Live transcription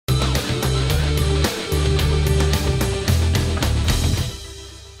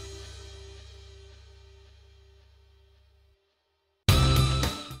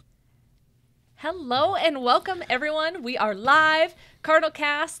Hello and welcome, everyone. We are live, Cardinal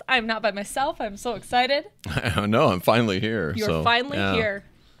Cast. I'm not by myself. I'm so excited. I know. I'm finally here. You're finally here.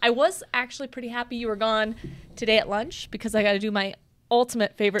 I was actually pretty happy you were gone today at lunch because I got to do my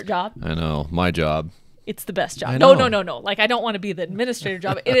ultimate favorite job. I know. My job. It's the best job. I No. know. Like, I don't want to be the administrator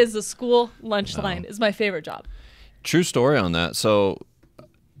job. It is the school lunch line is my favorite job. True story on that. So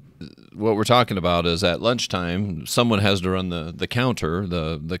what we're talking about is at lunchtime, someone has to run the counter,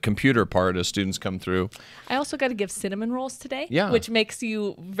 the computer part as students come through. I also got to give cinnamon rolls today, Yeah. which makes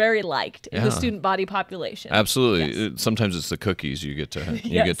you very liked in the student body population. Absolutely. Yes. Sometimes it's the cookies you get to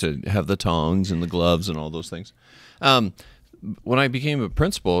Yes. get to have the tongs and the gloves and all those things. When I became a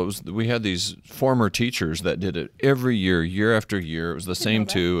principal, we had these former teachers that did it every year, year after year. It was the same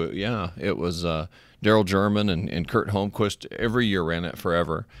two. Yeah, it was Daryl German and Kurt Holmquist. Every year ran it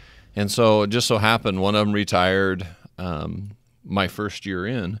forever. And so it just so happened one of them retired my first year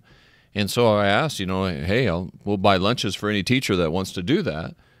in. And so I asked, hey, we'll buy lunches for any teacher that wants to do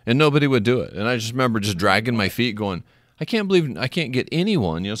that. And nobody would do it. And I just remember just dragging my feet going, I can't believe I can't get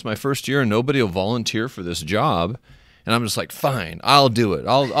anyone. It's my first year and nobody will volunteer for this job. And I'm just like, fine, I'll do it.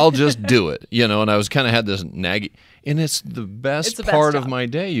 I'll just do it. And I was kind of had this naggy. And it's the best part of my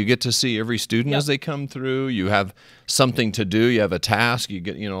day. You get to see every student as they come through. You have something to do. You have a task. You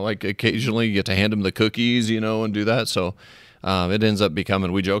get, like occasionally you get to hand them the cookies, and do that. So it ends up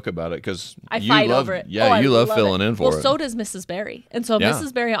becoming, we joke about it because I fight over it. Yeah, you love filling in for it. Well, so does Mrs. Berry. And so Yeah.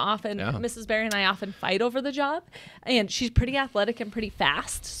 Mrs. Berry and I often fight over the job. And she's pretty athletic and pretty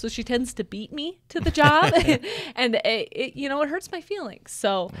fast. So she tends to beat me to the job. And it hurts my feelings.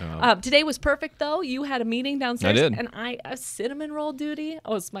 So today was perfect, though. You had a meeting downstairs. I did. And a cinnamon roll duty.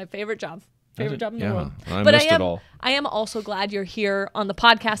 Oh, it's my favorite job. Favorite job in the world. I missed it all. I am also glad you're here on the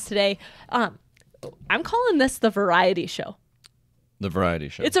podcast today. I'm calling this the variety show. The variety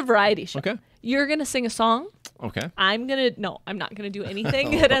show. It's a variety show. Okay. You're going to sing a song. Okay. I'm not going to do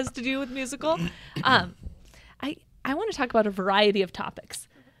anything that has to do with musical. I want to talk about a variety of topics,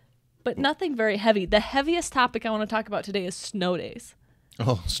 but nothing very heavy. The heaviest topic I want to talk about today is snow days.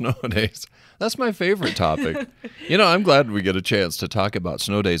 Oh, snow days. That's my favorite topic. I'm glad we get a chance to talk about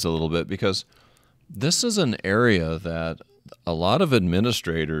snow days a little bit because this is an area that a lot of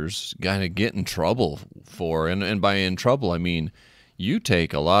administrators kind of get in trouble for. And by in trouble, I mean you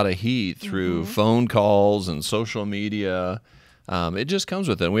take a lot of heat through phone calls and social media. It just comes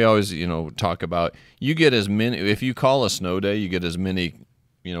with it. And we always, talk about you get as many, if you call a snow day, you get as many,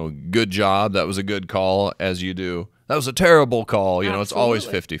 good job, that was a good call, as you do. That was a terrible call. It's always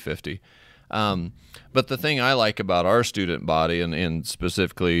 50-50. But the thing I like about our student body, and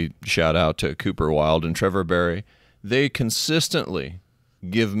specifically shout out to Cooper Wild and Trevor Berry, they consistently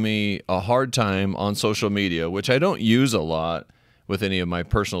give me a hard time on social media, which I don't use a lot with any of my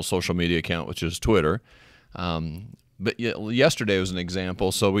personal social media account, which is Twitter. But yesterday was an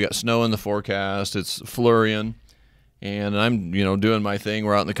example. So we got snow in the forecast. It's flurrying. And I'm, doing my thing.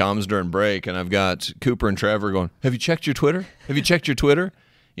 We're out in the commons during break, and I've got Cooper and Trevor going, have you checked your Twitter? Have you checked your Twitter?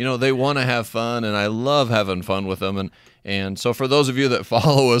 They want to have fun, and I love having fun with them. And so for those of you that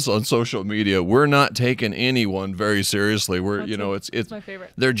follow us on social media, we're not taking anyone very seriously. We're, it's my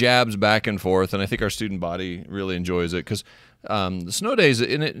favorite. They're jabs back and forth, and I think our student body really enjoys it because the snow days,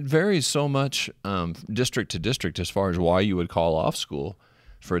 and it varies so much district to district as far as why you would call off school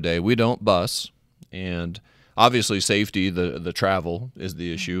for a day. We don't bus, and obviously safety, the travel is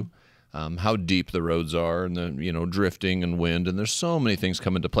the issue. How deep the roads are, and the drifting and wind, and there's so many things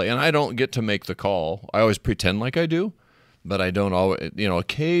come into play. And I don't get to make the call. I always pretend like I do, but I don't always.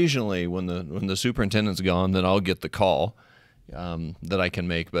 Occasionally when the superintendent's gone, then I'll get the call that I can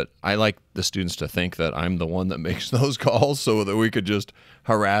make. But I like the students to think that I'm the one that makes those calls, so that we could just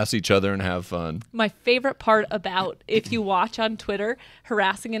harass each other and have fun. My favorite part about, if you watch on Twitter,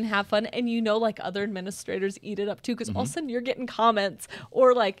 harassing and have fun, and like other administrators eat it up too, because all of a sudden you're getting comments,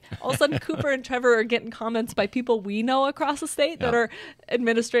 or like all of a sudden Cooper and Trevor are getting comments by people we know across the state that are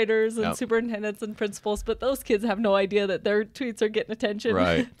administrators and superintendents and principals, but those kids have no idea that their tweets are getting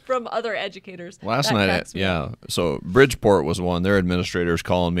attention from other educators. Last night, so Bridgeport was one. Their administrators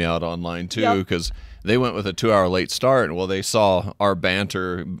calling me out online too, because they went with a 2-hour late start. Well, they saw our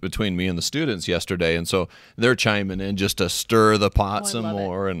banter between me and the students yesterday, and so they're chiming in just to stir the pot some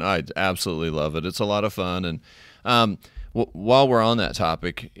more, and I absolutely love it. It's a lot of fun. And while we're on that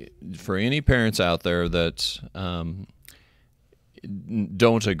topic, for any parents out there that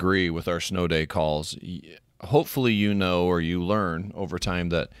don't agree with our snow day calls, hopefully or you learn over time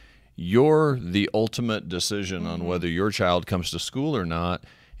that you're the ultimate decision on whether your child comes to school or not.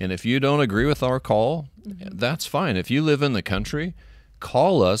 And if you don't agree with our call, that's fine. If you live in the country,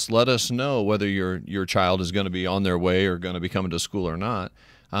 call us, let us know whether your child is going to be on their way or going to be coming to school or not.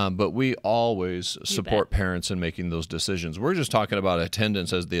 But we always support parents in making those decisions. We're just talking about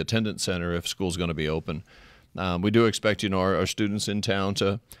attendance as the attendance center if school's going to be open. We do expect, our students in town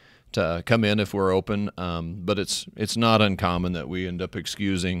to come in if we're open, but it's not uncommon that we end up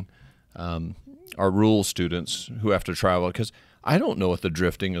excusing our rural students who have to travel, because I don't know what the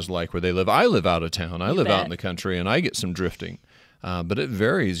drifting is like where they live. I live out of town. I live out in the country, and I get some drifting. But it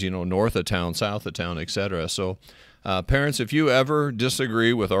varies, north of town, south of town, etc. So parents, if you ever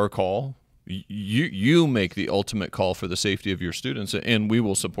disagree with our call, you make the ultimate call for the safety of your students, and we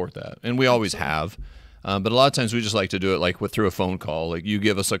will support that. And we always have. But a lot of times we just like to do it through a phone call. Like, you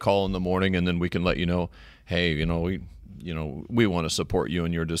give us a call in the morning, and then we can let you know, hey, we want to support you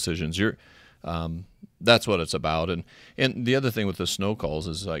in your decisions. That's what it's about. And the other thing with the snow calls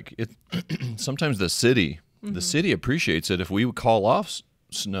is sometimes the city appreciates it if we call off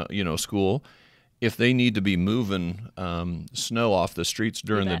school if they need to be moving snow off the streets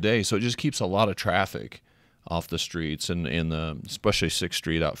during the day. So it just keeps a lot of traffic off the streets and especially 6th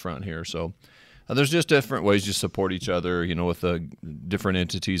Street out front here. So there's just different ways you support each other, with the different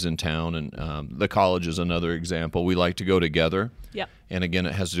entities in town. And the college is another example. We like to go together. Yep. And again,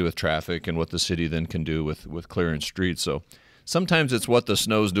 it has to do with traffic and what the city then can do with clearing streets. So sometimes it's what the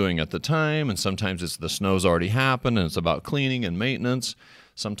snow's doing at the time, and sometimes it's the snow's already happened, and it's about cleaning and maintenance.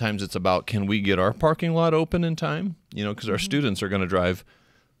 Sometimes it's about, can we get our parking lot open in time? Because our students are going to drive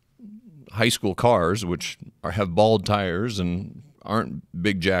high school cars, which have bald tires and aren't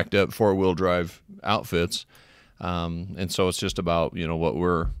big jacked up 4-wheel drive outfits. And so it's just about,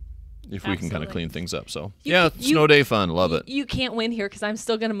 if we can kind of clean things up. So snow day fun. Love it. You can't win here because I'm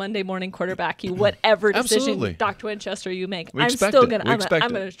still going to Monday morning quarterback you whatever decision Dr. Winchester you make. I'm still going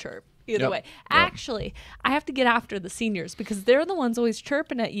to chirp. Either way. Actually, I have to get after the seniors because they're the ones always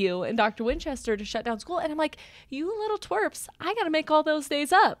chirping at you and Dr. Winchester to shut down school. And I'm like, you little twerps, I got to make all those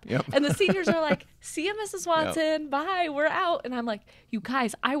days up. Yep. And the seniors are like, see you, Mrs. Watson. Bye. We're out. And I'm like, you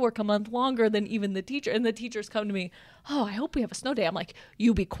guys, I work a month longer than even the teacher. And the teachers come to me, oh, I hope we have a snow day. I'm like,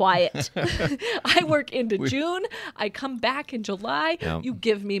 you be quiet. I work into June. I come back in July. Yep. You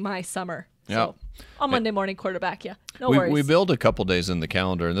give me my summer. Yep. So on Monday morning quarterback, no worries. We build a couple days in the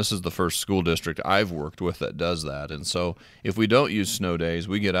calendar, and this is the first school district I've worked with that does that. And so if we don't use snow days,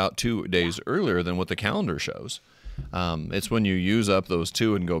 we get out 2 days earlier than what the calendar shows. It's when you use up those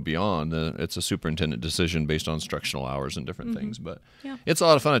 2 and go beyond. It's a superintendent decision based on instructional hours and different things. But it's a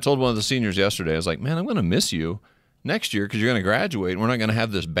lot of fun. I told one of the seniors yesterday, I was like, man, I'm going to miss you next year because you're going to graduate, and we're not going to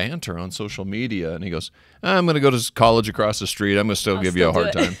have this banter on social media. And he goes, I'm going to go to college across the street. I'm going to still give you a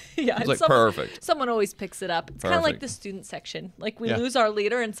hard time. Yeah, it's like, perfect. Someone always picks it up. It's kind of like the student section. Like we lose our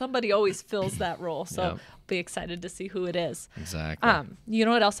leader, and somebody always fills that role. So I'll be excited to see who it is. Exactly. You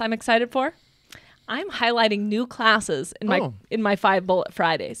know what else I'm excited for? I'm highlighting new classes in my 5 Bullet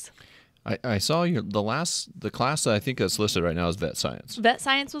Fridays. I saw the class that I think that's listed right now is Vet Science. Vet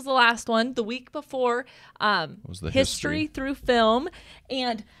Science was the last one. The week before was the history through film.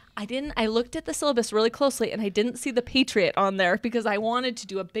 And I looked at the syllabus really closely, and I didn't see the Patriot on there because I wanted to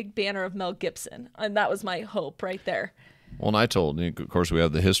do a big banner of Mel Gibson. And that was my hope right there. Well, and I told, of course, we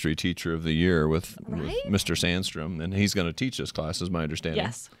have the history teacher of the year with Mr. Sandstrom, and he's going to teach this class, is my understanding.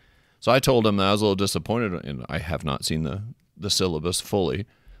 Yes. So I told him that I was a little disappointed, and I have not seen the syllabus fully.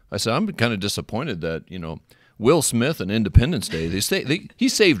 I said, I'm kind of disappointed that, Will Smith and Independence Day, he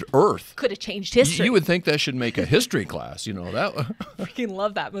saved Earth. Could have changed history. You would think that should make a history class, that. Freaking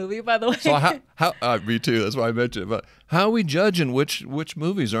love that movie, by the way. So me too, that's why I mentioned it. But how are we judging which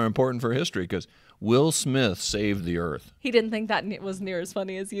movies are important for history? Because Will Smith saved the Earth. He didn't think that was near as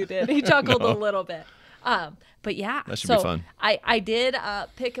funny as you did. He chuckled a little bit. But yeah, that should be fun. I did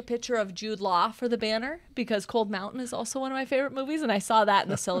pick a picture of Jude Law for the banner because Cold Mountain is also one of my favorite movies, and I saw that in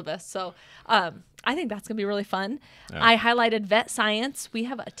the syllabus. So I think that's going to be really fun. Yeah. I highlighted Vet Science. We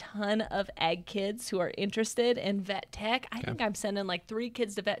have a ton of ag kids who are interested in vet tech. I think I'm sending 3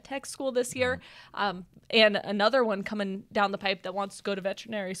 kids to vet tech school this year, and another one coming down the pipe that wants to go to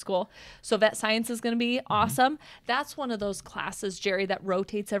veterinary school. So Vet Science is going to be awesome. That's one of those classes, Jerry, that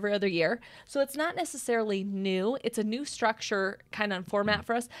rotates every other year. So it's not necessarily new. It's a new structure kind of format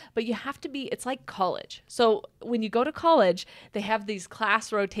for us, but you have to be, it's like college. So when you go to college, they have these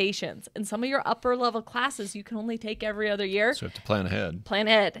class rotations, and some of your upper level classes you can only take every other year. So you have to plan ahead. Plan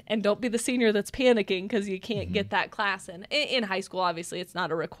ahead, and don't be the senior that's panicking because you can't get that class in high school. Obviously, it's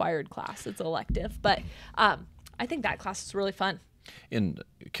not a required class; it's elective. But I think that class is really fun. In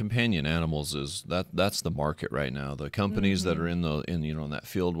companion animals that's the market right now. The companies that are in that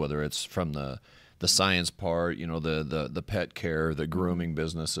field, whether it's from the the science part, the pet care, the grooming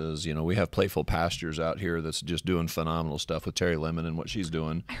businesses. We have Playful Pastures out here that's just doing phenomenal stuff with Terry Lemon and what she's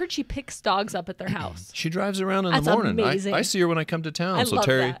doing. I heard she picks dogs up at their house. She drives around in That's the morning. amazing. I see her when I come to town. I so love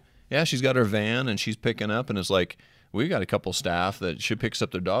Terry, that. yeah, she's got her van and she's picking up, and it's like we got a couple staff that she picks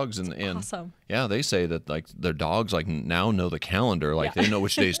up their dogs, and Awesome. yeah, they say that like their dogs like now know the calendar, like Yeah. they know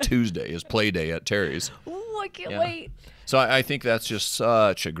which day is Tuesday is play day at Terry's. Ooh, I can't Yeah. wait. So I think that's just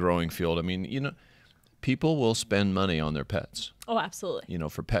such a growing field. I mean, people will spend money on their pets, Oh, absolutely.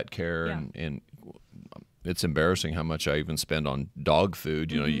 for pet care, Yeah. and it's embarrassing how much I even spend on dog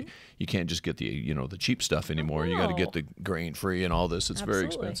food. You can't just get the cheap stuff anymore. You got to get No. the grain free and all this. It's very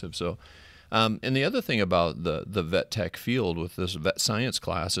Absolutely. expensive. So, and the other thing about the vet tech field with this vet science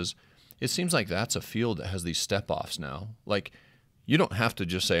class is, it seems like that's a field that has these step offs now. Like, you don't have to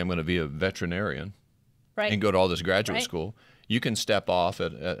just say I'm going to be a veterinarian Right. and go to all this graduate Right. school. You can step off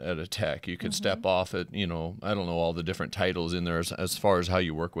at a tech. You can step off at, I don't know, all the different titles in there as far as how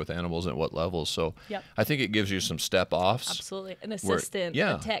you work with animals and what levels. So Yep. I think it gives you some step offs. Absolutely. An where- assistant,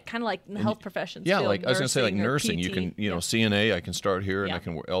 yeah. a tech, kind of like in the health professions. Yeah, field, like I was going to say, like or nursing, you PT. can, Yeah. CNA, I can start here and Yeah. I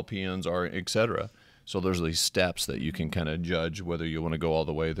can work LPNs, et cetera. So there's these steps that you can kind of judge whether you want to go all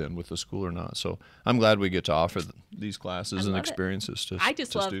the way then with the school or not. So I'm glad we get to offer these classes and love it. experiences to, I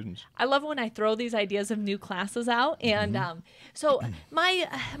just to love students. I love when I throw these ideas of new classes out, and so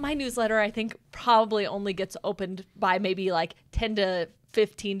my newsletter I think probably only gets opened by maybe like 10 to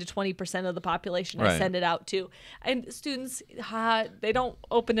 15 to 20% of the population I Right. send it out to, and students they don't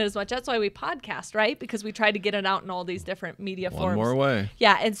open it as much. That's why we podcast, right? Because we try to get it out in all these different media One forms. more way.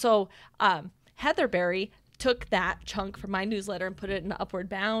 Yeah, and so Heather Berry took that chunk from my newsletter and put it in Upward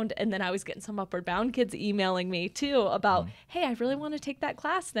Bound, and then I was getting some Upward Bound kids emailing me too about, hey, I really want to take that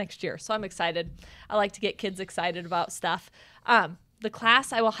class next year. So I'm excited. I like to get kids excited about stuff. The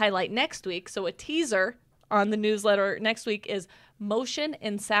class I will highlight next week, so a teaser on the newsletter next week, is Motion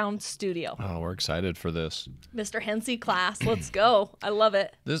and Sound Studio. Oh, we're excited for this. Mr. Hensey class, let's go. I love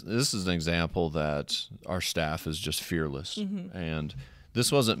it. This is an example that our staff is just fearless. And this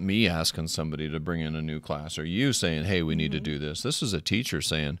wasn't me asking somebody to bring in a new class or you saying, hey, we need to do this. This is a teacher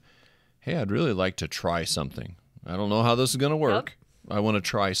saying, hey, I'd really like to try something. I don't know how this is going to work. I want to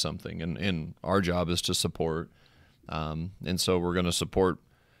try something. And our job is to support. And so we're going to support,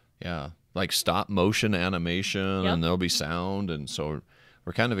 like stop motion animation, Yep. and there'll be sound. And so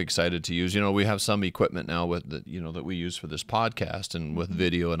we're kind of excited to use, we have some equipment now with that, that we use for this podcast and with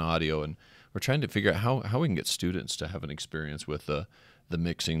video and audio. And we're trying to figure out how we can get students to have an experience with the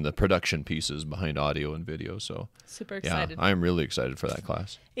mixing, the production pieces behind audio and video. So Super excited. I'm really excited for that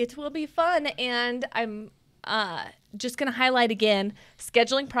class. It will be fun, and I'm just going to highlight again,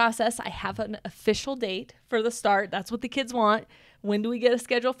 scheduling process. I have an official date for the start. That's what the kids want. When do we get a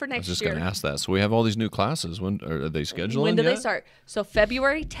schedule for I was next just year? going to ask that. So we have all these new classes. When are they scheduling? When do they yet? start? So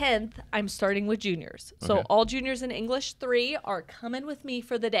February 10th, I'm starting with juniors. So Okay. all juniors in English 3 are coming with me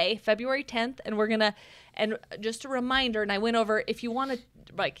for the day, February 10th, and we're going to, and just a reminder, and I went over, if you want to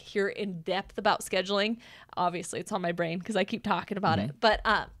like hear in depth about scheduling, obviously it's on my brain because I keep talking about it, but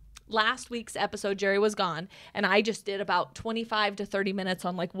last week's episode, Jerry was gone, and I just did about 25 to 30 minutes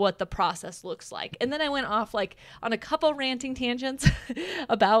on like what the process looks like. And then I went off like on a couple ranting tangents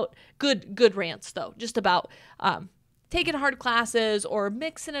about good rants though, just about taking hard classes or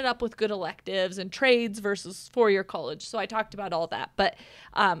mixing it up with good electives and trades versus four-year college. So I talked about all that, but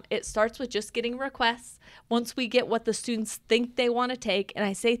it starts with just getting requests. Once we get what the students think they want to take, and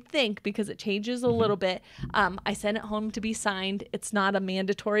I say think because it changes a little bit, I send it home to be signed. It's not a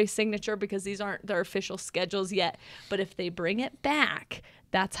mandatory signature because these aren't their official schedules yet, but if they bring it back,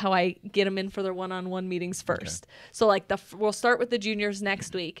 that's how I get them in for their one-on-one meetings first. Okay. So like we'll start with the juniors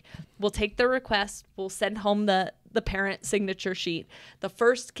next week. We'll take their requests. We'll send home the parent signature sheet. The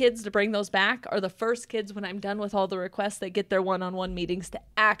first kids to bring those back are the first kids when I'm done with all the requests that get their one-on-one meetings to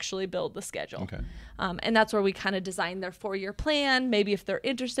actually build the schedule. Okay. And that's where we kind of design their 4-year plan. Maybe if they're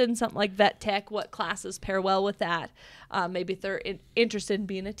interested in something like vet tech, what classes pair well with that. Maybe if they're interested in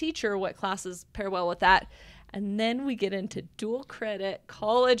being a teacher, what classes pair well with that. And then we get into dual credit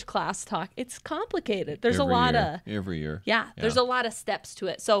college class talk. It's complicated. There's every a lot year. of every year. Yeah, there's a lot of steps to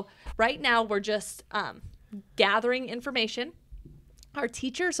it. So right now we're just gathering information. Our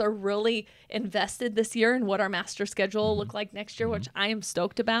teachers are really invested this year in what our master schedule will look like next year, which I am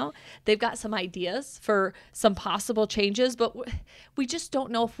stoked about. They've got some ideas for some possible changes, but we just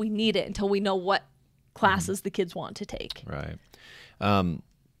don't know if we need it until we know what classes the kids want to take. Right. And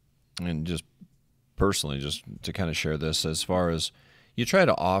just personally, just to kind of share this, as far as, you try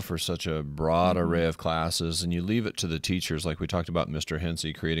to offer such a broad array of classes, and you leave it to the teachers, like we talked about Mr.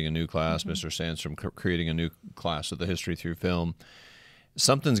 Hensey creating a new class, Mr. Sandstrom creating a new class of the History Through Film.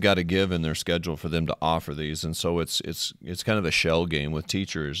 Something's got to give in their schedule for them to offer these, and so it's kind of a shell game with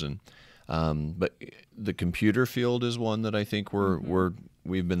teachers. And but the computer field is one that I think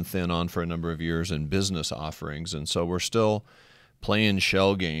we've been thin on for a number of years, in business offerings, and so we're still playing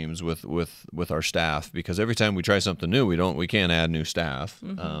shell games with our staff, because every time we try something new, we can't add new staff,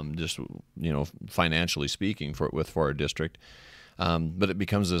 just financially speaking for our district. But it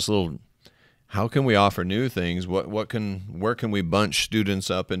becomes this little, how can we offer new things? Where can we bunch students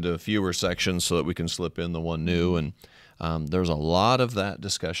up into fewer sections so that we can slip in the one new? And there's a lot of that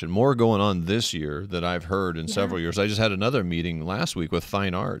discussion, more going on this year that I've heard in several years. I just had another meeting last week with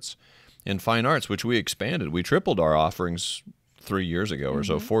Fine Arts. In Fine Arts, which we expanded, we tripled our offerings 3 years ago or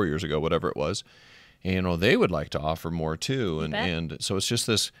so, 4 years ago, whatever it was. And, they would like to offer more too. And so it's just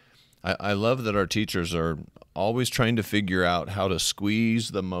this, I love that our teachers are always trying to figure out how to squeeze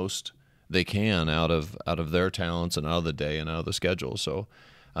the most they can out of their talents and out of the day and out of the schedule. So,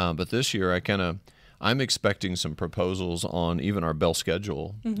 but this year I'm expecting some proposals on even our bell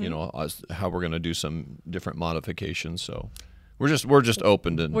schedule, how we're going to do some different modifications. So we're just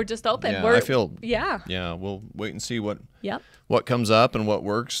open to. We're just open. Yeah, we'll wait and see what comes up and what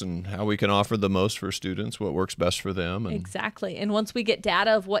works, and how we can offer the most for students, what works best for them. And exactly. And once we get data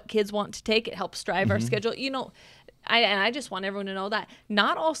of what kids want to take, it helps drive our schedule. I just want everyone to know that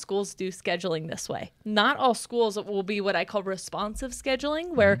not all schools do scheduling this way. Not all schools will be what I call responsive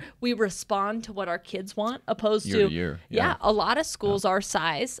scheduling, where we respond to what our kids want, opposed year to to year. A lot of schools our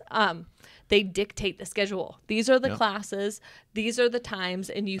size, they dictate the schedule. These are the classes, these are the times,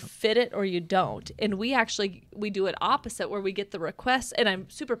 and you fit it or you don't. And we do it opposite, where we get the requests, and I'm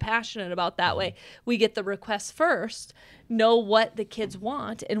super passionate about that way. We get the requests first, know what the kids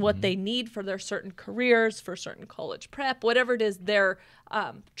want and what they need for their certain careers, for certain college prep, whatever it is they're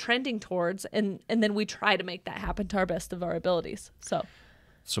trending towards, and then we try to make that happen to our best of our abilities.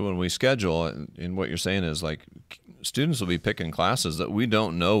 So when we schedule, and what you're saying is, like, students will be picking classes that we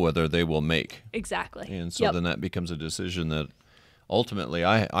don't know whether they will make. Exactly. And so then that becomes a decision that ultimately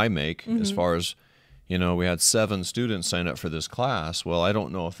I make, as far as, we had 7 students sign up for this class. Well, I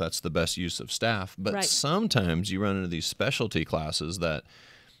don't know if that's the best use of staff, but sometimes you run into these specialty classes that,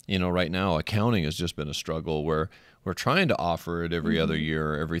 right now accounting has just been a struggle, where we're trying to offer it every other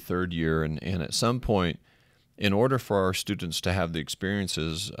year, every third year. And at some point, in order for our students to have the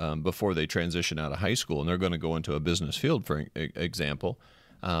experiences before they transition out of high school, and they're going to go into a business field, for example,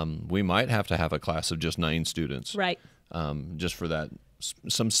 we might have to have a class of just 9 students, just for that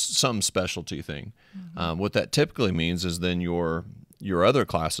some specialty thing. What that typically means is then your other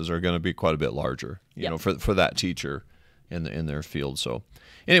classes are going to be quite a bit larger, for that teacher in their field. So,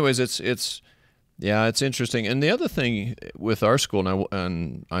 anyways, it's interesting. And the other thing with our school,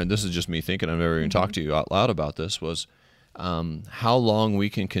 and this is just me thinking, I've never even talked to you out loud about this, was how long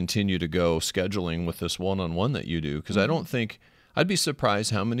we can continue to go scheduling with this one-on-one that you do. Because I don't think, I'd be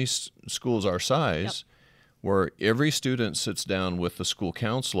surprised how many schools our size where every student sits down with the school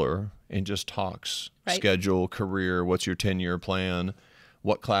counselor and just talks schedule, career, what's your 10-year plan,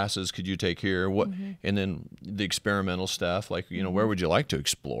 what classes could you take here? And then the experimental stuff, like, where would you like to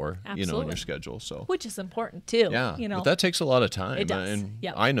explore, in your schedule? So, which is important too. Yeah, but that takes a lot of time. It does. And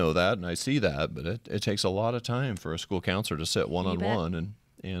I know that, and I see that, but it takes a lot of time for a school counselor to sit one-on-one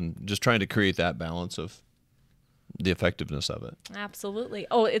and just trying to create that balance of the effectiveness of it. Absolutely.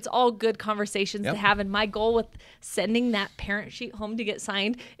 Oh, it's all good conversations to have. And my goal with sending that parent sheet home to get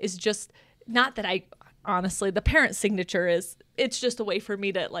signed is just not that honestly, the parent signature it's just a way for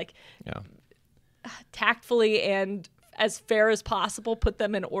me to tactfully and as fair as possible put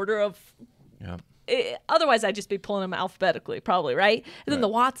them in order of. Otherwise, I'd just be pulling them alphabetically, probably, right? And then the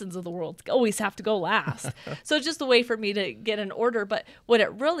Watsons of the world always have to go last. So it's just a way for me to get an order. But what it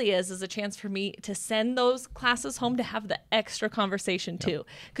really is a chance for me to send those classes home to have the extra conversation too.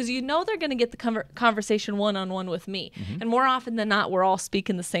 Because they're going to get the conversation one-on-one with me. And more often than not, we're all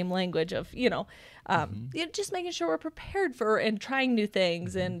speaking the same language of, just making sure we're prepared for and trying new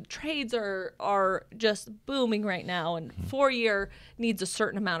things. And trades are just booming right now. And 4-year needs a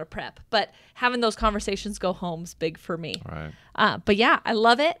certain amount of prep. But having those conversations go home is big for me. Right. But yeah, I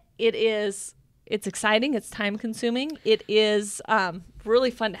love it. It's exciting. It's time consuming. It is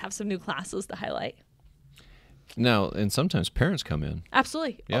really fun to have some new classes to highlight. Now, and sometimes parents come in.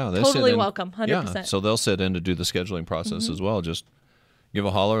 Absolutely. Yeah, they totally welcome. 100%. Yeah, so they'll sit in to do the scheduling process as well. Just give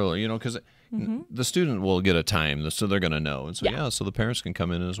a holler, because the student will get a time, so they're going to know. And so, so the parents can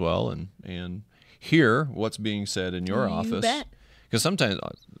come in as well and hear what's being said in your office. Bet. Because sometimes,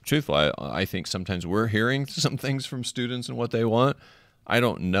 truthfully, I think sometimes we're hearing some things from students and what they want. I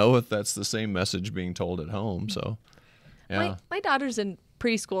don't know if that's the same message being told at home. So, yeah. My daughter's in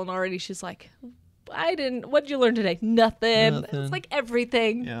preschool and already she's like, what did you learn today? Nothing. It's like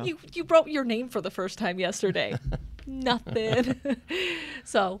everything. Yeah. You wrote your name for the first time yesterday. Nothing.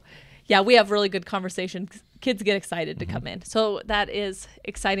 So, yeah, we have really good conversations. Kids get excited to come in. So that is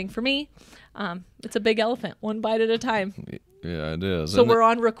exciting for me. It's a big elephant, one bite at a time. Yeah, it is. So we're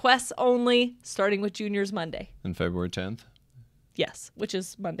on requests only, starting with juniors Monday. And February 10th? Yes, which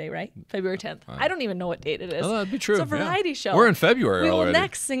is Monday, right? February 10th. I don't even know what date it is. Oh, that'd be true. It's a variety show. We're in February we already. will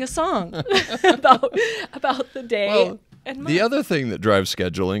next sing a song about the day. Well, and month. the other thing that drives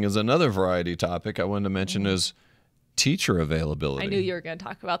scheduling is another variety topic I wanted to mention is teacher availability. I knew you were going to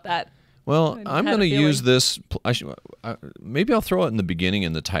talk about that. Well, I'm had a going to use feeling. this. Maybe I'll throw it in the beginning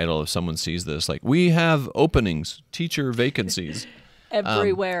in the title if someone sees this. Like, we have openings, teacher vacancies.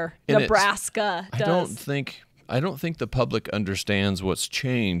 Everywhere. and it's- Nebraska does. I don't think the public understands what's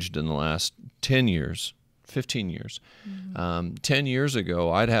changed in the last 10 years, 15 years. 10 years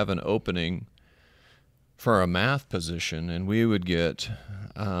ago, I'd have an opening for a math position, and we would get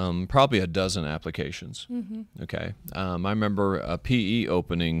probably a dozen applications. Okay. I remember a PE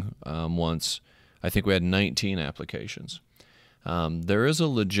opening once. I think we had 19 applications. There is a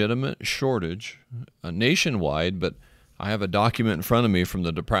legitimate shortage nationwide, but I have a document in front of me from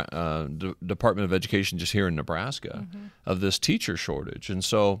the Department of Education just here in Nebraska of this teacher shortage. And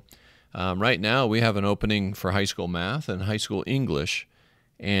so right now we have an opening for high school math and high school English,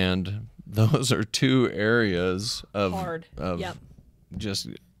 and those are two areas of Hard. Yep. just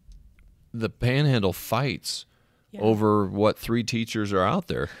the panhandle fights Yeah. over what 3 teachers are out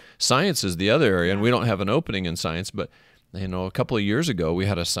there. Science is the other area, and we don't have an opening in science, but a couple of years ago we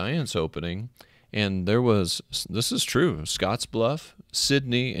had a science opening, and this is true, Scottsbluff,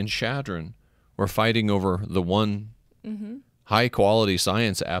 Sydney, and Chadron were fighting over the one high-quality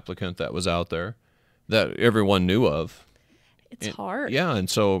science applicant that was out there that everyone knew of. It's hard. Yeah, and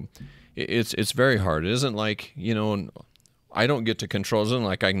so it's very hard. It isn't like, I don't get to control. It isn't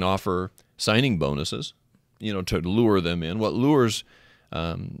like I can offer signing bonuses, to lure them in. What lures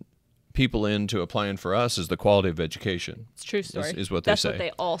people into applying for us is the quality of education. It's a true story. Is what they That's say. what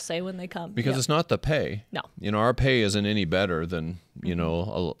they all say when they come. Because Yep. it's not the pay. No. Our pay isn't any better than,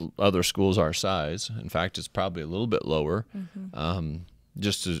 other schools our size. In fact, it's probably a little bit lower.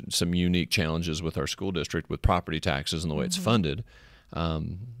 Just some unique challenges with our school district with property taxes and the way it's funded.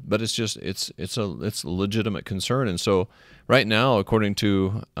 But it's a legitimate concern. And so right now, according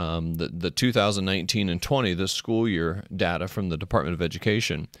to the 2019 and 20, this school year data from the Department of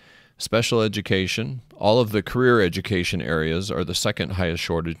Education, special education, all of the career education areas are the second highest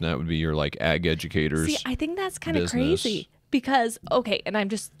shortage, and that would be your ag educators. See, I think that's kind of business. crazy because, okay, and I'm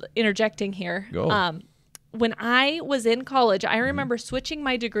just interjecting here. Go. When I was in college, I remember switching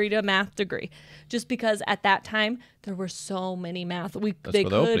my degree to a math degree just because at that time there were so many math. They where the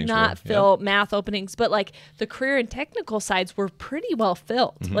could openings not were, fill math openings, but like the career and technical sides were pretty well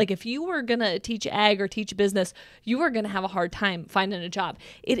filled. Mm-hmm. Like if you were going to teach ag or teach business, you were going to have a hard time finding a job.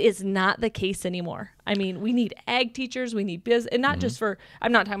 It is not the case anymore. I mean, we need ag teachers, we need business, and not Mm-hmm. just for,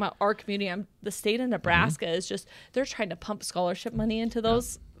 I'm not talking about our community. The state of Nebraska is just, they're trying to pump scholarship money into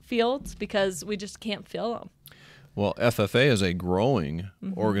those fields because we just can't fill them. Well, FFA is a growing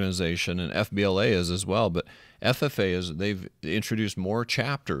organization, and FBLA is as well. But FFA they've introduced more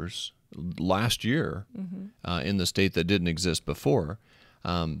chapters last year in the state that didn't exist before.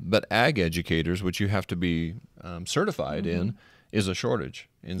 But ag educators, which you have to be certified in, is a shortage.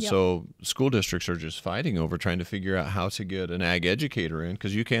 And Yep. so school districts are just fighting over trying to figure out how to get an ag educator in,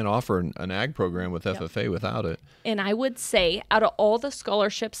 because you can't offer an ag program with FFA without it. And I would say, out of all the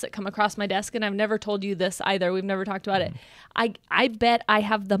scholarships that come across my desk, and I've never told you this either, we've never talked about it, I bet I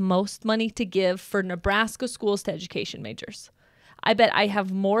have the most money to give for Nebraska schools to education majors. I bet I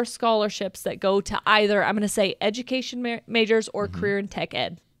have more scholarships that go to either, I'm going to say, education majors or career and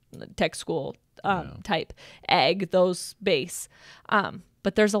tech school type, ag, those base.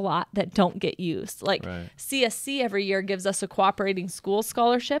 But there's a lot that don't get used. Like Right. CSC every year gives us a cooperating school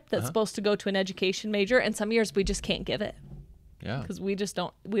scholarship that's supposed to go to an education major, and some years we just can't give it Yeah. because we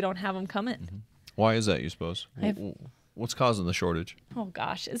don't have them coming. Why is that, you suppose? What's causing the shortage? Oh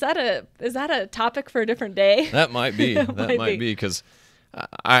gosh, is that a topic for a different day? That might be. That Might might be. be because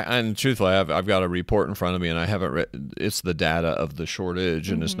and truthfully, I've got a report in front of me, and I haven't read. It's the data of the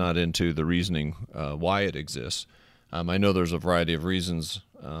shortage, and it's not into the reasoning why it exists. I know there's a variety of reasons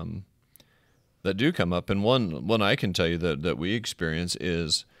that do come up, and one I can tell you that we experience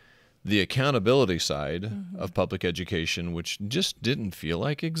is the accountability side of public education, which just didn't feel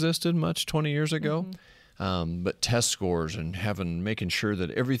like existed much 20 years ago. But test scores and making sure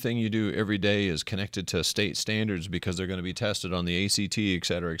that everything you do every day is connected to state standards because they're going to be tested on the ACT, et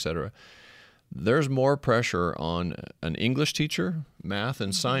cetera, et cetera. There's more pressure on an English teacher, math,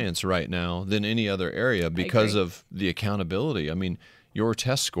 and science right now than any other area because of the accountability. I mean, your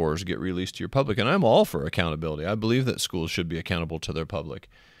test scores get released to your public, and I'm all for accountability. I believe that schools should be accountable to their public.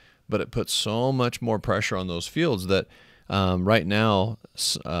 But it puts so much more pressure on those fields that right now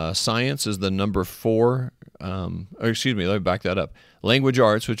science is the number 4, let me back that up. Language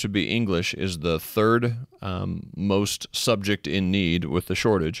arts, which would be English, is the 3rd most subject in need with the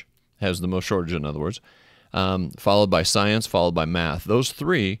shortage, has the most shortage in other words, followed by science, followed by math. Those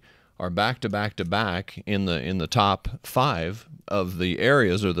 3 are back to back to back in the top 5 of the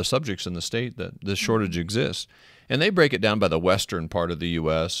areas or the subjects in the state that this shortage exists. And they break it down by the western part of the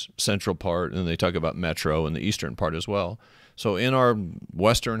U.S., central part, and they talk about metro and the eastern part as well. So in our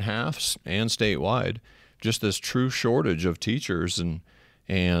western half and statewide, just this true shortage of teachers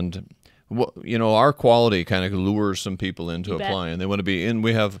and our quality kind of lures some people into applying. They want to be in.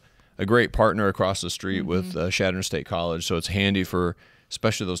 We have a great partner across the street with Chadron State College, so it's handy for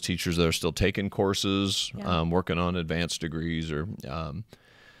especially those teachers that are still taking courses, working on advanced degrees or.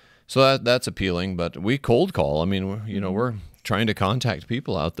 So that's appealing, but we cold call. I mean, we're trying to contact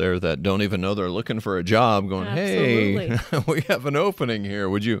people out there that don't even know they're looking for a job going, hey, we have an opening here.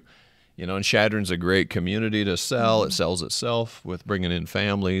 Would you, and Chadron's a great community to sell. It sells itself with bringing in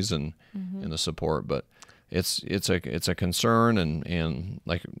families and the support, but it's a concern. And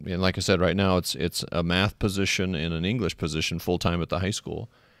like I said, right now it's a math position and an English position full-time at the high school.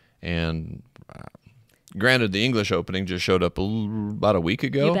 And granted, the English opening just showed up about a week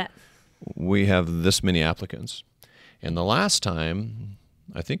ago. You bet. We have this many applicants. And the last time,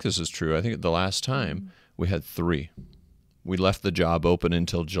 I think this is true, I think the last time we had 3. We left the job open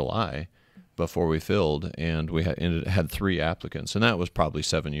until July before we filled, and we had 3 applicants, and that was probably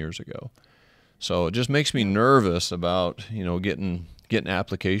 7 years ago. So it just makes me nervous about, getting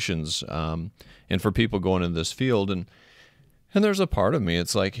applications and for people going in this field. And there's a part of me,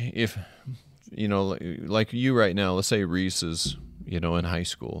 it's like if, like you right now, let's say Reese is, in high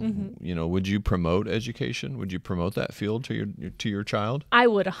school, would you promote education? Would you promote that field to your child? I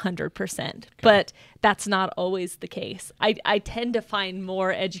would 100%, but that's not always the case. I tend to find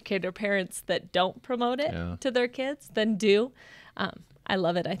more educator parents that don't promote it to their kids than do. I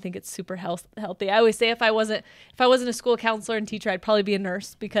love it. I think it's super healthy. I always say if I wasn't a school counselor and teacher, I'd probably be a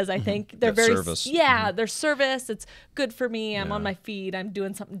nurse because I think they're very service. Their service. It's good for me. I'm on my feet. I'm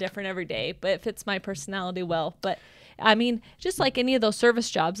doing something different every day, but it fits my personality well. But I mean, just like any of those service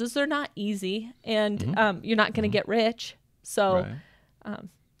jobs, they're not easy, and you're not going to get rich. So,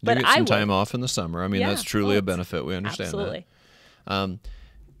 but you get some time off in the summer. I mean, that's truly a benefit. We understand absolutely. that.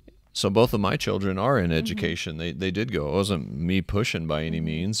 So both of my children are in education. They did go. It wasn't me pushing by any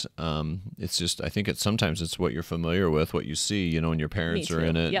means. It's just I think sometimes it's what you're familiar with, what you see, and your parents are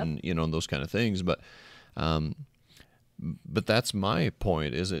in it, and and those kind of things. But that's my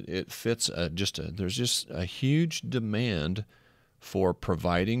point. Is it fits there's just a huge demand for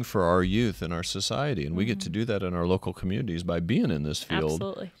providing for our youth in our society, and we get to do that in our local communities by being in this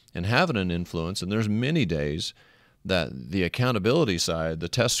field and having an influence. And there's many days that the accountability side, the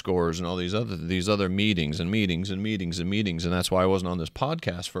test scores, and all these other meetings, and that's why I wasn't on this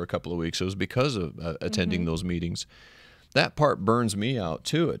podcast for a couple of weeks. It was because of attending those meetings. That part burns me out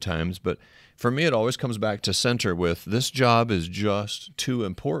too at times, but for me it always comes back to center with this job is just too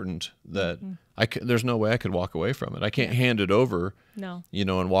important that there's no way I could walk away from it. I can't hand it over,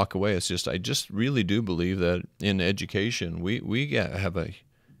 and walk away. It's just I just really do believe that in education we have a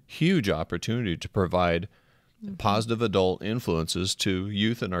huge opportunity to provide positive adult influences to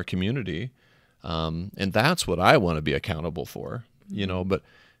youth in our community. And that's what I want to be accountable for, but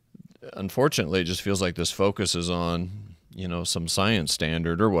unfortunately it just feels like this focus is on, some science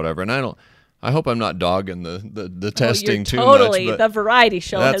standard or whatever. And I hope I'm not dogging the testing too much. Totally. The variety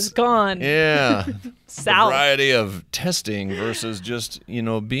show has gone south. The variety of testing versus just,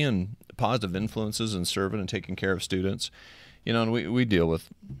 being positive influences and serving and taking care of students, and we deal with,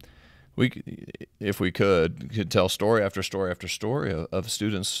 if we could tell story after story after story of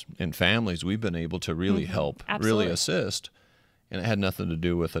students and families we've been able to really help, really assist, and it had nothing to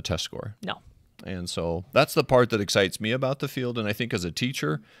do with a test score. No. And so that's the part that excites me about the field. And I think as a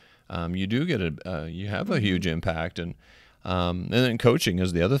teacher, you do get you have a huge impact. And then coaching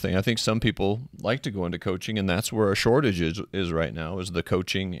is the other thing. I think some people like to go into coaching, and that's where a shortage is right now, is the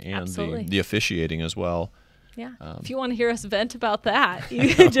coaching and the officiating as well. Yeah. If you want to hear us vent about that,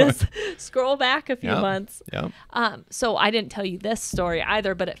 you can just scroll back a few months. Yeah. So I didn't tell you this story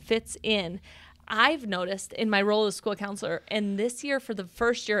either, but it fits in. I've noticed in my role as school counselor, and this year for the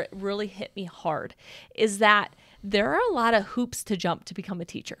first year, it really hit me hard, is that there are a lot of hoops to jump to become a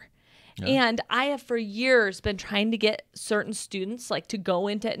teacher. Yeah. And I have for years been trying to get certain students like to go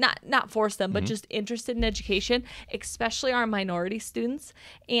into, not force them, but just interested in education, especially our minority students.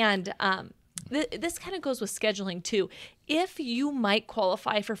 And this kind of goes with scheduling too. If you might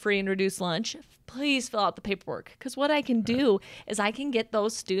qualify for free and reduced lunch, please fill out the paperwork, because what I can do is I can get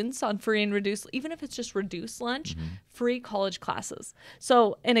those students on free and reduced, even if it's just reduced lunch, free college classes.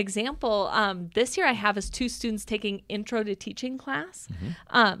 So an example, this year I have is 2 students taking intro to teaching class,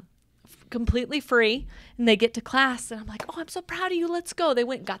 completely free, and they get to class and I'm like, oh, I'm so proud of you. Let's go. They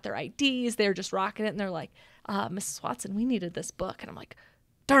went and got their IDs. They're just rocking it. And they're like, Mrs. Watson, we needed this book. And I'm like,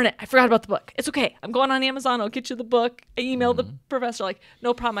 darn it, I forgot about the book. It's okay. I'm going on Amazon. I'll get you the book. I emailed the professor, like,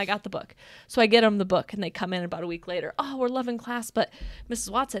 no problem. I got the book. So I get them the book and they come in about a week later. Oh, we're loving class, but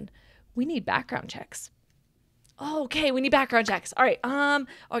Mrs. Watson, we need background checks. Oh, okay. We need background checks. All right.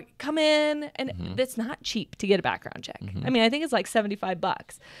 Come in. And it's not cheap to get a background check. I mean, I think it's like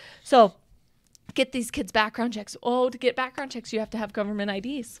 $75. So get these kids background checks. Oh, to get background checks, you have to have government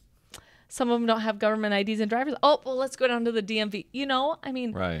IDs. Some of them don't have government IDs and drivers. Oh, well, let's go down to the DMV. You know, I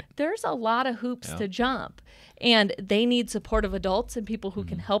mean, there's a lot of hoops to jump, and they need supportive adults and people who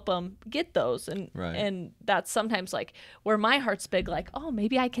can help them get those. And that's sometimes like where my heart's big, like, oh,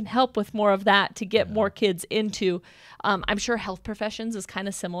 maybe I can help with more of that to get more kids into. I'm sure health professions is kind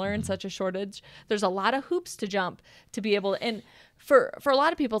of similar in such a shortage. There's a lot of hoops to jump to be able to, and for a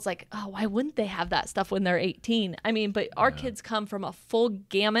lot of people, it's like, oh, why wouldn't they have that stuff when they're 18? I mean, but our kids come from a full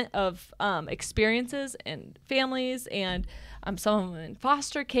gamut of experiences and families, and some of them in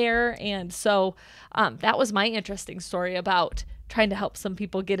foster care. And so that was my interesting story about trying to help some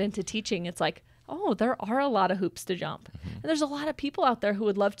people get into teaching. It's like, oh, there are a lot of hoops to jump. And there's a lot of people out there who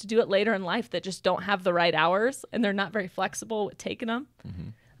would love to do it later in life that just don't have the right hours, and they're not very flexible with taking them.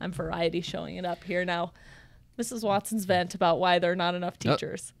 I'm variety showing it up here now. Mrs. Watson's vent about why there are not enough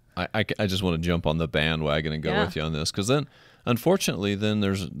teachers. I just want to jump on the bandwagon and go with you on this, because then, unfortunately, then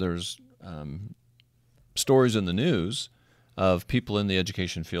there's stories in the news of people in the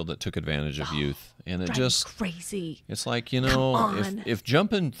education field that took advantage of youth, and it just crazy. It's like, you know, if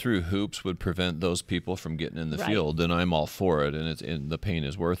jumping through hoops would prevent those people from getting in the field, then I'm all for it, and the pain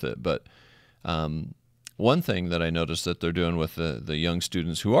is worth it. But one thing that I noticed that they're doing with the young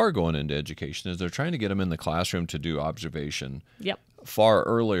students who are going into education is they're trying to get them in the classroom to do observation far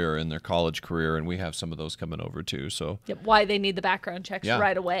earlier in their college career, and we have some of those coming over too. So why they need the background checks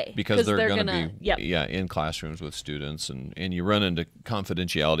right away. Because they're going to be in classrooms with students, and you run into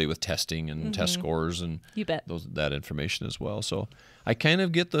confidentiality with testing and test scores and you bet. that information as well. So I kind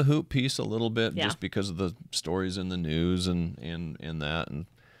of get the hoop piece a little bit just because of the stories in the news and that, and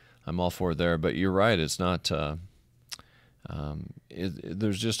I'm all for it there, but you're right. It's not.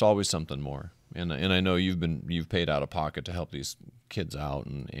 There's just always something more, and I know you've paid out of pocket to help these kids out,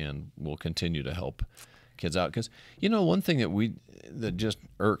 and will continue to help kids out, because one thing that just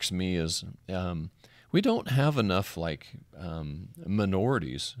irks me is we don't have enough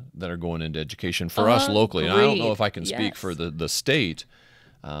minorities that are going into education for us locally. And I don't know if I can speak for the state,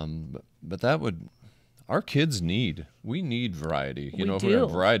 but that would. Our kids we need variety. If we're a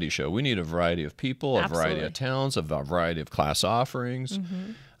variety show, we need a variety of people, a variety of talents, a variety of class offerings,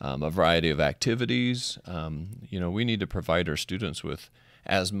 a variety of activities. We need to provide our students with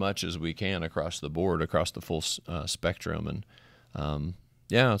as much as we can across the board, across the full spectrum. And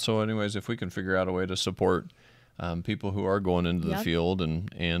so anyways, if we can figure out a way to support people who are going into the field,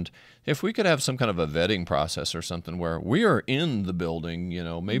 and if we could have some kind of a vetting process or something where we are in the building,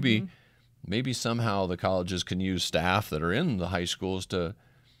 maybe somehow the colleges can use staff that are in the high schools to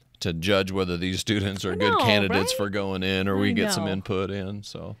judge whether these students are good candidates for going in, or we get some input in.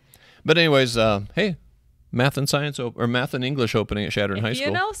 So, but anyways, hey, math and science or math and English opening at Chadron High School. If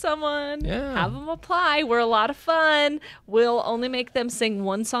you know someone, have them apply. We're a lot of fun. We'll only make them sing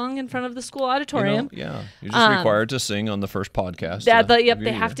one song in front of the school auditorium. You're just required to sing on the first podcast.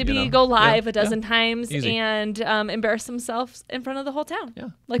 They have to go live a dozen times and embarrass themselves in front of the whole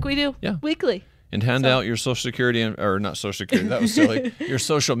town, like we do weekly. And hand out your Social Security, or not Social Security, that was silly, your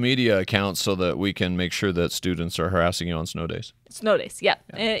social media accounts, so that we can make sure that students are harassing you on snow days. Snow days, you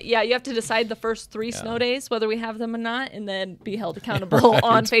have to decide the first 3 snow days, whether we have them or not, and then be held accountable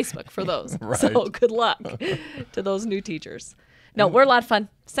on Facebook for those. So good luck to those new teachers. No, we're a lot of fun.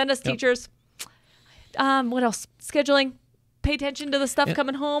 Send us teachers. What else? Scheduling. pay attention to the stuff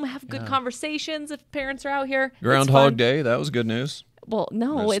coming home. Have good conversations if parents are out here. Groundhog Day, that was good news. Well,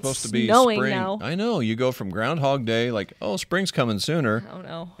 no, There's it's supposed to be snowing spring. now. I know. You go from Groundhog Day, like, oh, spring's coming sooner. Oh,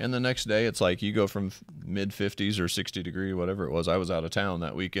 no. And the next day, it's like you go from mid-50s or 60-degree, whatever it was. I was out of town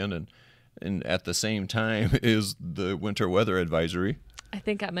that weekend, and at the same time is the winter weather advisory. I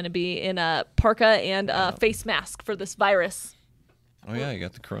think I'm going to be in a parka and a face mask for this virus. Oh, yeah, you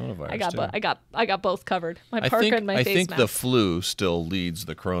got the coronavirus, I got both covered. My parka and my face mask. I think the flu still leads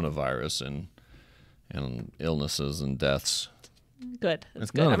the coronavirus and illnesses and deaths. Good.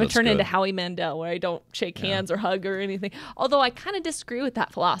 That's good. I'm going to turn into Howie Mandel where I don't shake hands or hug or anything. Although I kind of disagree with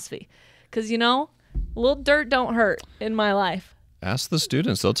that philosophy. Because, a little dirt don't hurt in my life. Ask the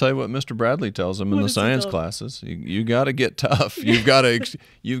students. They'll tell you what Mr. Bradley tells them in the science classes. You got to get tough. You've got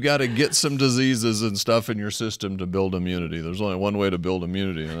to get some diseases and stuff in your system to build immunity. There's only one way to build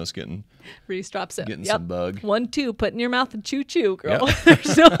immunity, and that's getting Reese drops it. Getting some bug. 1, 2, put in your mouth and chew, girl. Yep.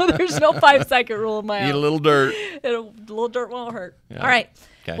 there's no 5-second rule in my house. Eat a little dirt. A little dirt won't hurt. Yeah. All right.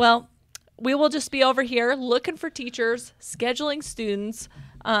 Okay. Well, we will just be over here looking for teachers, scheduling students,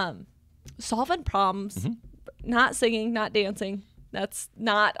 solving problems, not singing, not dancing. That's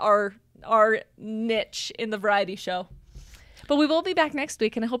not our niche in the variety show. But we will be back next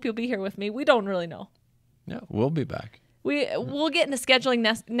week, and I hope you'll be here with me. We don't really know. Yeah, we'll be back. We'll get into scheduling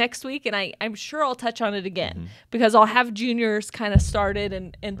next week, and I'm sure I'll touch on it again because I'll have juniors kind of started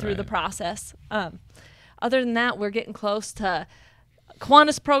and through the process. Other than that, we're getting close to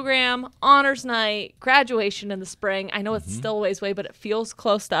Kiwanis program, honors night, graduation in the spring. I know it's still a ways away, but it feels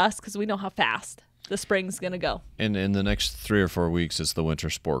close to us because we know how fast the spring's going to go. And in the next 3 or 4 weeks, it's the winter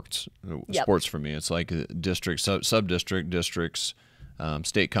sports. Sports for me. It's like district, sub-district, districts,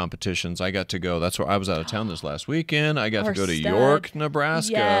 state competitions. I got to go. That's where I was out of town this last weekend. I got to go to York,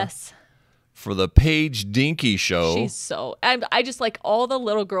 Nebraska for the Paige Dinky show. She's so... I just like all the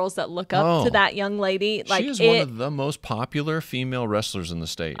little girls that look up to that young lady. Like, she is one of the most popular female wrestlers in the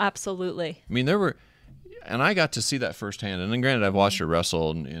state. Absolutely. I mean, there were... And I got to see that firsthand. And then, granted, I've watched her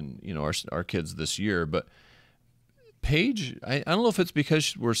wrestle in our kids this year. But Paige, I don't know if it's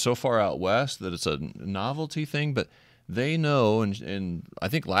because we're so far out west that it's a novelty thing, but they know. And I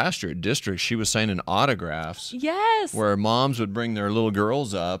think last year at District, she was signing autographs. Yes. Where moms would bring their little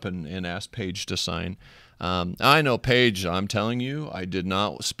girls up and ask Paige to sign. I know Paige, I'm telling you, I did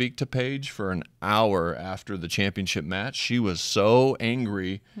not speak to Paige for an hour after the championship match. She was so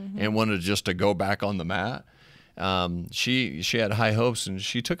angry and wanted just to go back on the mat. She had high hopes, and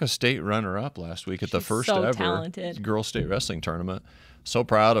she took a state runner-up last week at the first ever girls state wrestling tournament. So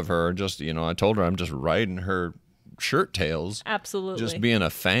proud of her. Just, I told her I'm just riding her shirt tails. Absolutely. Just being a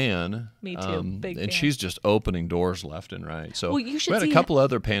fan. Me too. Big fan. And she's just opening doors left and right. So we had a couple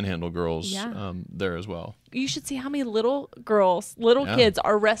other Panhandle girls there as well. You should see how many little girls, kids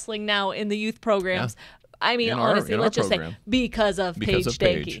are wrestling now in the youth programs. Yeah. I mean, honestly, let's just say because of Paige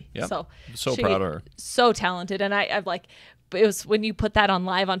Dinky. Yep. So she, proud of her. So talented. And I've like, it was when you put that on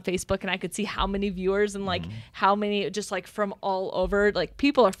live on Facebook, and I could see how many viewers and like how many just like from all over, like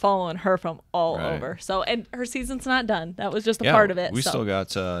people are following her from all over. So, and her season's not done. That was just a part of it. We still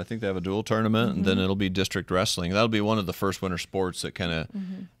got, I think they have a dual tournament, and then it'll be district wrestling. That'll be one of the first winter sports that kind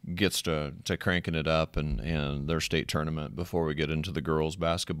of gets to cranking it up and their state tournament before we get into the girls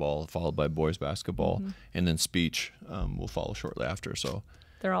basketball, followed by boys basketball, and then speech will follow shortly after. So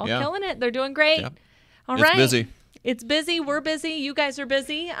they're all killing it. They're doing great. Yep. All right. It's busy. It's busy. We're busy. You guys are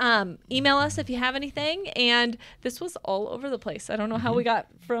busy. Email us if you have anything. And this was all over the place. I don't know how we got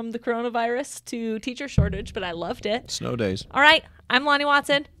from the coronavirus to teacher shortage, but I loved it. Snow days. All right. I'm Lonnie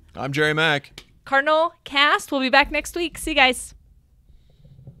Watson. I'm Jerry Mack. Cardinal Cast. We'll be back next week. See you guys.